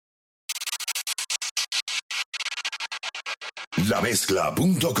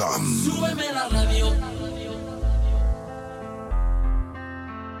lamezcla.com. Súbeme la radio.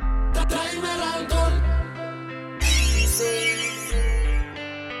 Tráeme el alcohol.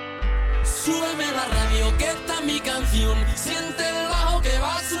 Súbeme la radio, que esta es mi canción. Siente el bajo que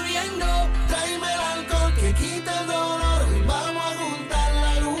va subiendo. Tráeme el alcohol que quita el dolor. Vamos a juntar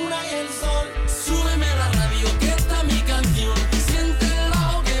la luna y el sol. Súbeme la radio, que esta es mi canción. Siente el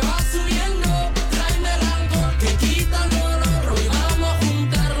bajo que va subiendo. Tráeme el alcohol que quita el dolor. Hoy vamos a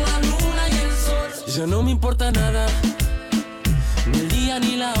juntar la luna y el sol. Ya no me importa nada, ni el día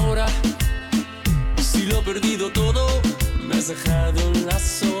ni la hora. Si lo he perdido todo, me has dejado en las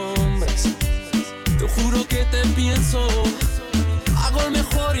sombras. Te juro que te pienso, hago el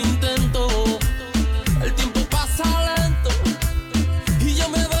mejor intento. El tiempo pasa lento y yo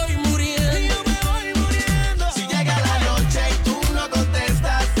me voy muriendo. Si llega la noche y tú no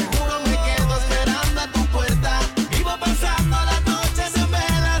contestas, seguro me quedo esperando a tu puerta. Vivo pasando las noches en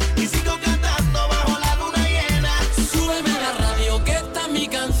velas y sigo cantando bajo la luna llena. Súbeme la radio, que esta es mi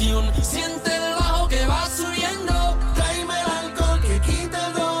canción. Siente el bajo que va subiendo. Tráeme el alcohol que quita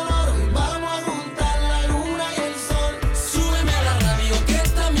el dolor. Vamos a juntar la luna y el sol. Súbeme la radio, que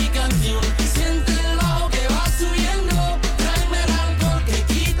esta es mi canción. Siente el bajo que va subiendo. Tráeme el alcohol que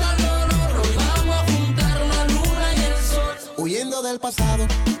quita el dolor. Hoy vamos a juntar la luna y el sol. Huyendo del pasado,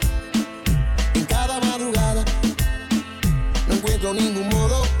 en cada madrugada, no encuentro ningún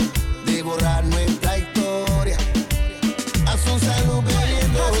modo de borrar nuestra historia. A su salud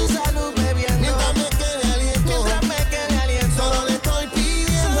bebiendo, mientras me quede aliento, solo le estoy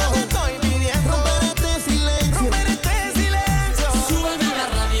pidiendo, romper este silencio. Súbeme la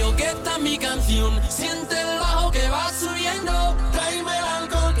radio, que esta es mi canción. Siente el bajo que va subiendo. Tráeme el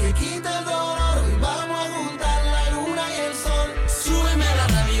alcohol que quita el dolor. Vamos a juntar la luna y el sol. Súbeme la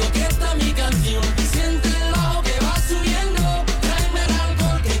radio, que esta es mi canción. Siente el bajo que va subiendo. Tráeme el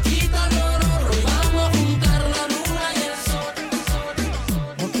alcohol que quita el dolor. Hoy vamos a juntar la luna y el sol.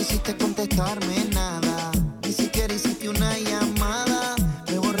 No quisiste contestarme nada, ni siquiera hiciste una llamada.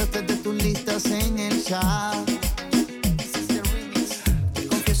 Me borraste de tus listas en el chat. Te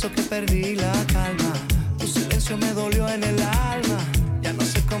confieso que perdí la calma. Tu silencio me dolió en el alma. Ya no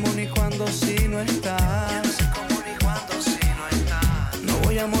sé cómo ni cuándo si no estás. No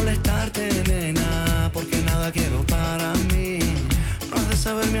voy a molestarte, nena, porque nada quiero para mí. No has de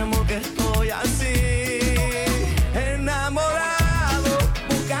saber, mi amor, que estoy así, enamorado,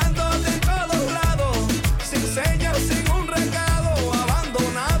 buscándote en todos lados, sin señas, sin un recado,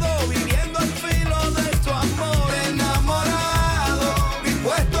 abandonado, viviendo al filo de tu amor. Enamorado,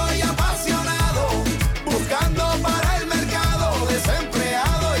 dispuesto y apasionado, buscando para el mercado,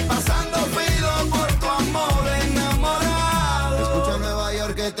 desempleado y pasando filo por tu amor. Enamorado. Escucha Nueva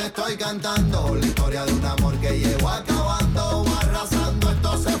York que te estoy cantando la historia de un amor que llegó acabando, arrasando.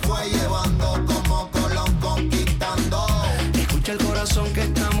 Esto se fue llevando como Colón conquistando. Escucha el corazón que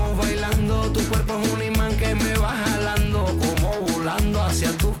estamos bailando. Tu cuerpo es un imán que me va jalando, como volando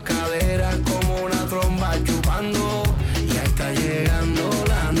hacia tus caderas, como una tromba chupando. Ya está llegando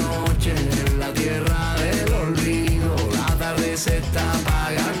la noche en la tierra del olvido. La tarde se está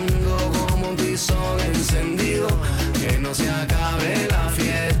apagando como un tizón encendido. Que no se acabe la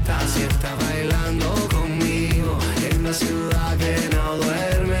fiesta si estás bailando conmigo. En la ciudad que no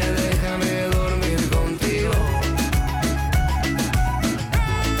duerme, déjame dormir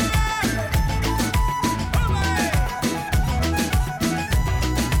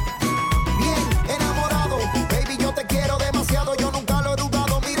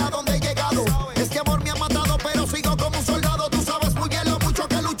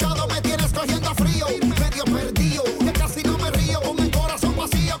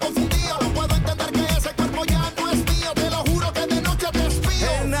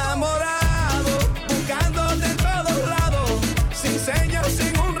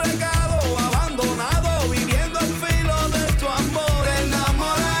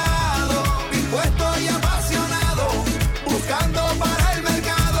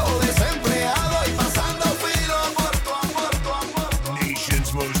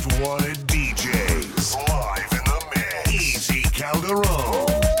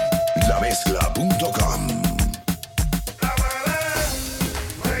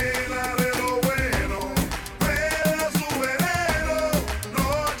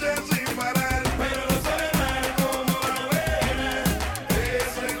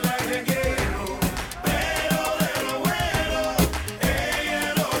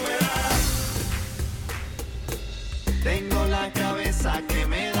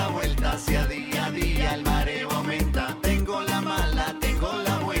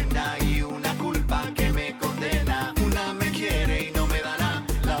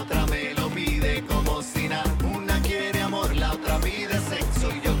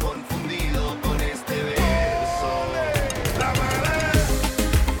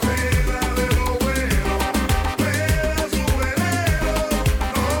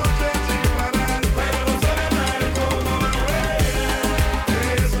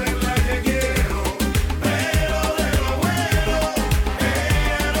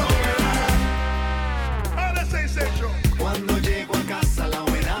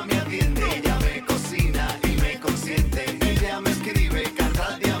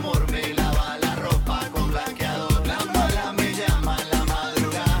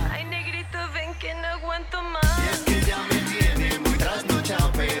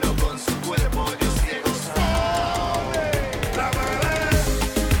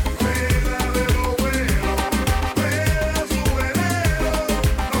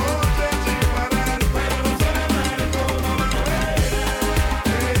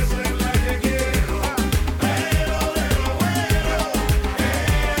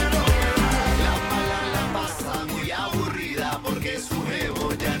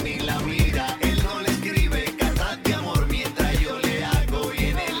jevo ya ni la mira. Él no le escribe cartas de amor mientras yo le hago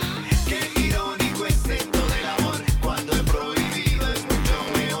bien él. Qué irónico es esto del amor. Cuando es prohibido es mucho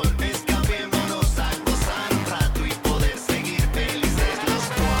mejor. Escapémonos a gozar un rato y poder seguir felices los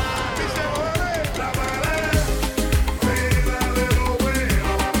cuatro. Y se mueve la pared, pena de lo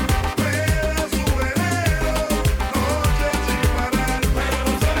bueno, pena su veneno, noche sin parar, pero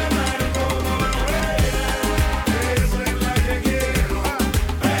no se me mal como la rueda. Esa es la que quiero,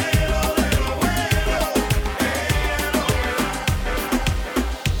 pero de lo bueno, ella no me da.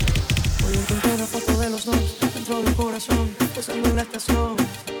 Hoy encontré una foto de los dos dentro del corazón, posando en la estación.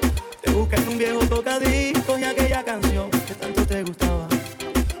 Te buscaste un viejo tocadiscos y aquella canción que tanto te gustaba.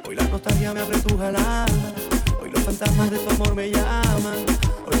 Hoy la nostalgia me apretuja el alma, hoy los fantasmas de tu amor me llaman.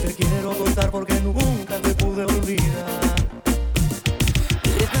 Hoy te quiero contar porque nunca te pude olvidar.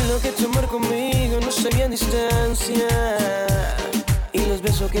 Recuerdo que tu amor conmigo no sabía distancia, y los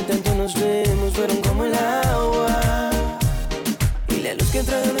besos que tanto nos dimos fueron como el agua, y la luz que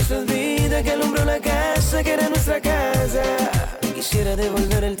entró en nuestras vidas que alumbró la casa que era nuestra casa. Quisiera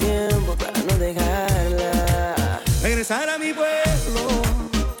devolver el tiempo para no dejarla. Regresar a mi pueblo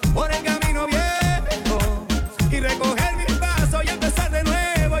por el camino viejo y recoger mis pasos y empezar de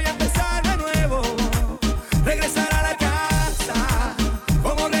nuevo, y empezar de nuevo. Regresar a la casa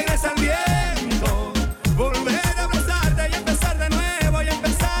como regresa el viento, volver a abrazarte y empezar de nuevo, y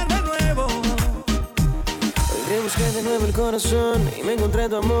empezar de nuevo. Hoy rebusqué de nuevo el corazón y me encontré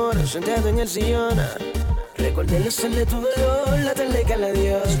tu amor sentado en el sillón. Recordé la sal de tu dolor, la tarde que al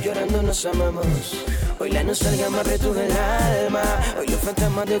adiós, llorando nos amamos. Hoy la nostalgia me apretuja el alma, hoy los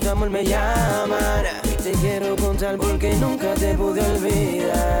fantasmas de tu amor me llaman. Y te quiero contar porque nunca te pude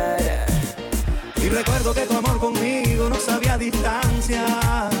olvidar. Y recuerdo que tu amor conmigo no sabía distancia,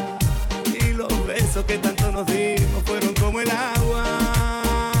 y los besos que tanto nos dimos fueron como el agua,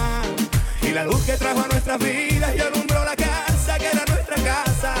 y la luz que trajo a nuestras vidas y alumbró la casa que era nuestra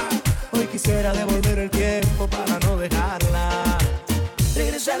casa. Hoy quisiera devolver el tiempo para no dejarla.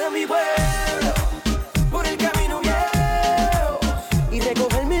 Regresar a mi pueblo por el camino viejo y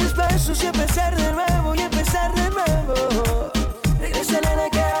recoger mis pasos y empezar de nuevo, y empezar de nuevo. Regresar a la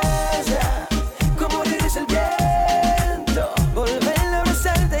casa como regresa el viento, volver a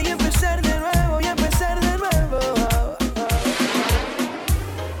abrazarte y empezar de nuevo, y empezar de nuevo.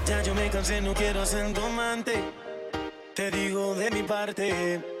 Ya yo me cansé, no quiero ser tu amante. Te digo de mi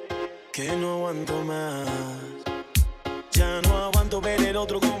parte que no aguanto más. Ya no aguanto ver el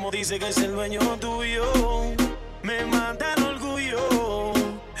otro como dice que es el dueño tuyo. Me mata el orgullo,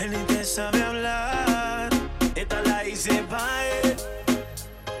 él ni te sabe hablar. Esta la hice pa' él.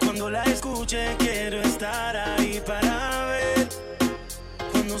 Cuando la escuche quiero estar ahí para ver.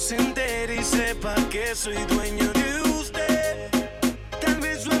 Cuando se entere y sepa que soy dueño de usted. Tal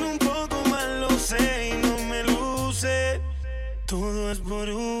vez suene un poco mal, lo sé, y no me luce. Todo es por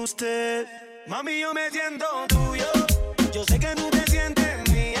usted. Mami, yo me siento tuyo. Yo sé que tú te sientes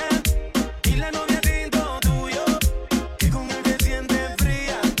mía. Y la novia siento tuyo, que con él te sientes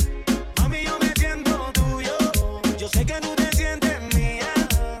fría. Mami, yo me siento tuyo. Yo sé que tú te sientes mía.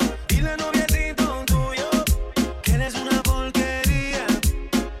 Y la novia siento tuyo, que eres una porquería.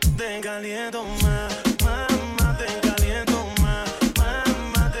 Te caliento más, mamá, te caliento más.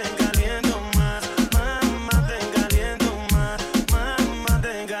 Mamá, te caliento más. Mamá, te caliento más. Mamá,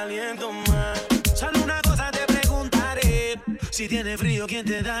 te caliento más. Solo una cosa te preguntaré: si tiene frío, ¿quién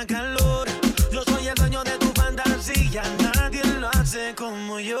te da calor? Yo soy el dueño de tu fantasía, nadie lo hace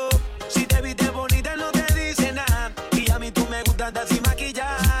como yo. Si te viste bonita no te dice nada, y a mí tú me gustas andar sin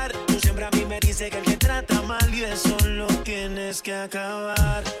maquillar. Tú siempre a mí me dices que el que trata mal, y eso lo tienes que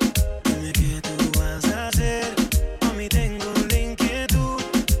acabar. Dime qué tú vas a hacer, a mí tengo la inquietud.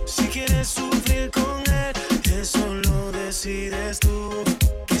 Si quieres sufrir con él, eso lo decides tú.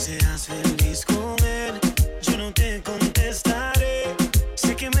 Que seas feliz con él, yo no te contestaré.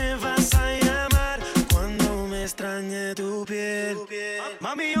 Sé que me vas a llamar cuando me extrañe tu piel.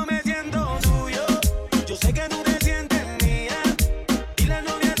 Mami, yo me siento tuyo. Yo sé que tú te sientes mía. Y la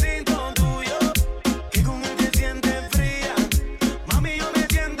novia siento tuyo, que con él te sientes fría. Mami, yo me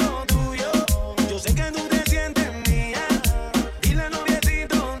siento tuyo. Yo sé que tú te sientes mía. Y la novia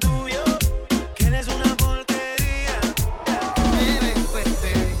siento tuyo, que eres una porquería. Me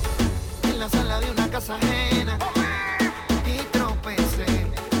desperté en la sala de una casa ajena y tropecé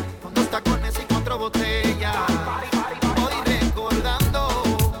con 2 tacones y 4 botellas. Voy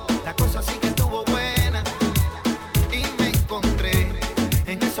recordando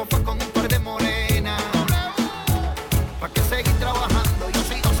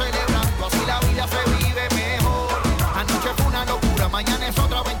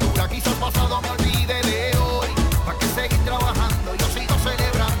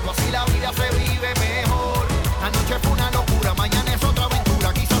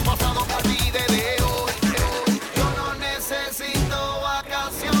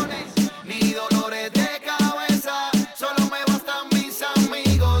ni dolores de cabeza. Solo me bastan mis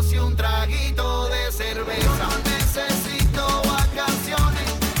amigos y un traguito de cerveza. No necesito vacaciones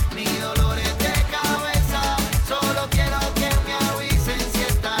ni dolores de cabeza. Solo quiero que me avisen si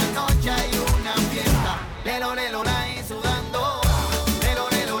esta noche hay una fiesta. Lelo, lelo, lai, sudando. Lelo,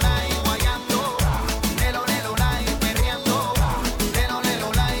 lelo, lai, guayando. Lelo, lelo, lai, perreando. Lelo,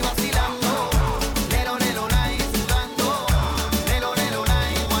 lelo, lai, vacilando. Lelo, lelo, lai, sudando. Lelo, lelo,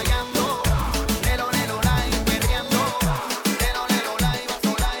 lai, guayando. Lelo, lelo, lai, perreando. Lelo, lelo, lai,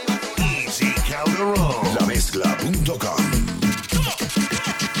 vaso, lai, vaso. Easy Calderon. Lamezcla.com.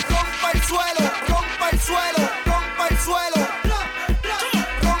 Rompa el suelo, rompa el suelo, rompa el suelo.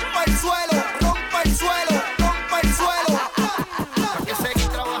 Rompa el suelo, rompa el suelo, rompa el suelo. Hay que seguir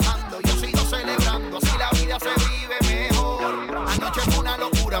trabajando, yo sigo celebrando, así la vida se vive mejor. Anoche fue una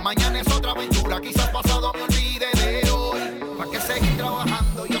locura, mañana es otra aventura, quizás pasado me olvide de hoy. Hay que seguir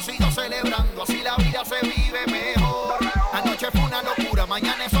trabajando, yo sigo celebrando, así la vida se vive mejor. Anoche fue una locura,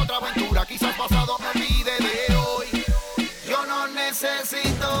 mañana es otra aventura, quizás pasado me olvide de hoy. Yo no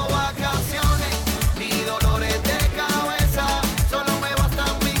necesito vacaciones ni dolores de cabeza. Solo me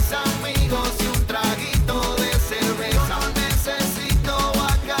bastan mis amigos y un traguito de cerveza. No necesito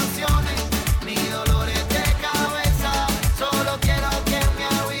vacaciones ni dolores de cabeza. Solo quiero que me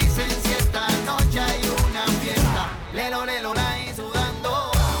avisen si esta noche hay una fiesta. Lelo, lelo, lai,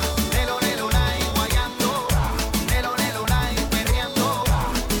 sudando. Lelo, lelo, lai, guayando. Lelo, lelo, lai, perreando.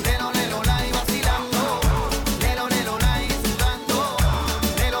 Lelo, lelo, lai, vacilando. Lelo, lelo, lai, sudando.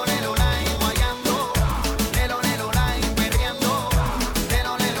 Lelo, lelo, lai, guayando. Lelo, lelo, lai, perreando.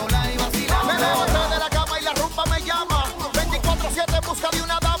 Lelo, lelo, lai, vacilando. Me levanté de la cama y la rumba me llama. 24/7 en busca de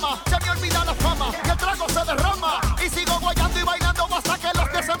una dama. Se me olvida la fama y el trago se derrama. Y sigo guayando y bailando hasta que los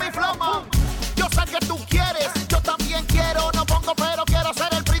pies se me inflaman. Yo sé que tú quieres, yo también quiero. No pongo pero quiero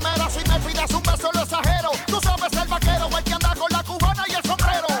ser el primero. Si me pides un beso lo exagero. Tú sabes el vaquero, el que anda con la cubana y el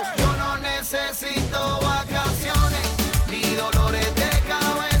sombrero. Yo no necesito vacaciones ni dolores de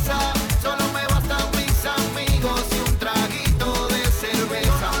cabeza. Solo me bastan mis amigos y un traguito de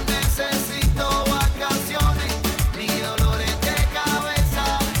cerveza. No necesito vacaciones ni dolores de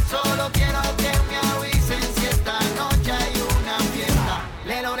cabeza. Solo quiero que me avisen si esta noche hay una fiesta.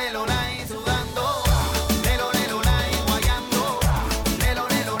 Lelo, lelo, lai, sudando. Lelo, lelo, lai, guayando. Lelo,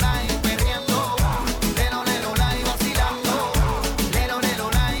 lelo, lai, perreando. Lelo, lelo, lai, vacilando. Lelo,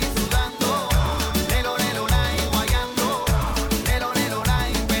 lelo, lai, sudando. Lelo, lelo, lai, guayando. Lelo, lelo,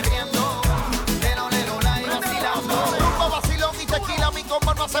 lai, perreando. Lelo, lelo, lai, vacilando. Rumbo, vacilón y tequila, mi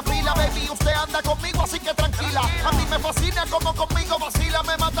combo no hace fila, baby. Usted anda conmigo, así que tranquila. A mí me fascina como conmigo vacila.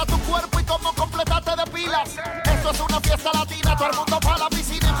 Me mata tu cuerpo y como completarte de pilas. Esto es una fiesta latina, todo el mundo para la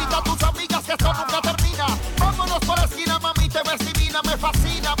piscina. Invita a tus amigas que esto nunca termina. Vámonos por la esquina, mami, te ves divina. Me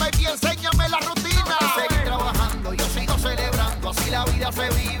fascina, baby, enséñame la rutina. Hay que seguir trabajando, yo sigo celebrando, así la vida se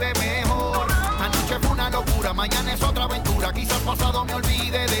vive mejor. Anoche fue una locura, mañana es otra aventura, quizás pasado me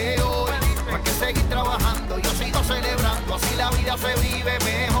olvide de hoy. Hay que seguir trabajando, yo sigo celebrando, así la vida se vive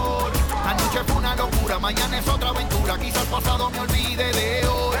mejor. Anoche fue una locura, mañana es otra aventura, quizás pasado me olvide de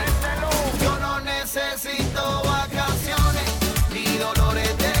hoy. Yo no necesito vacaciones ni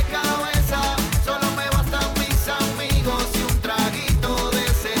dolores de cabeza. Solo me bastan mis amigos y un traguito de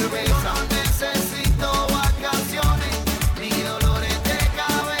cerveza. No necesito vacaciones ni dolores de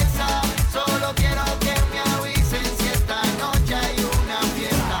cabeza. Solo quiero que me avisen si esta noche hay una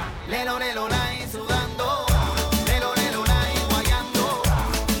fiesta. Lelo, lelo, lai, sudando. Lelo, lelo, lai, guayando.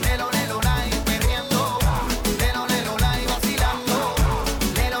 Lelo, lelo, lai, perreando. Lelo, lelo, lai, vacilando.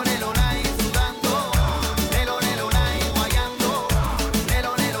 Lelo, lelo, lai, sudando. Lelo, lelo, lai, guayando.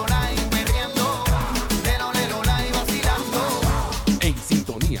 Lelo, lelo, lai, perreando. Lelo, lelo, lai, vacilando. En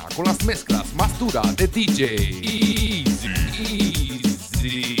sintonía con las mezclas más duras de DJ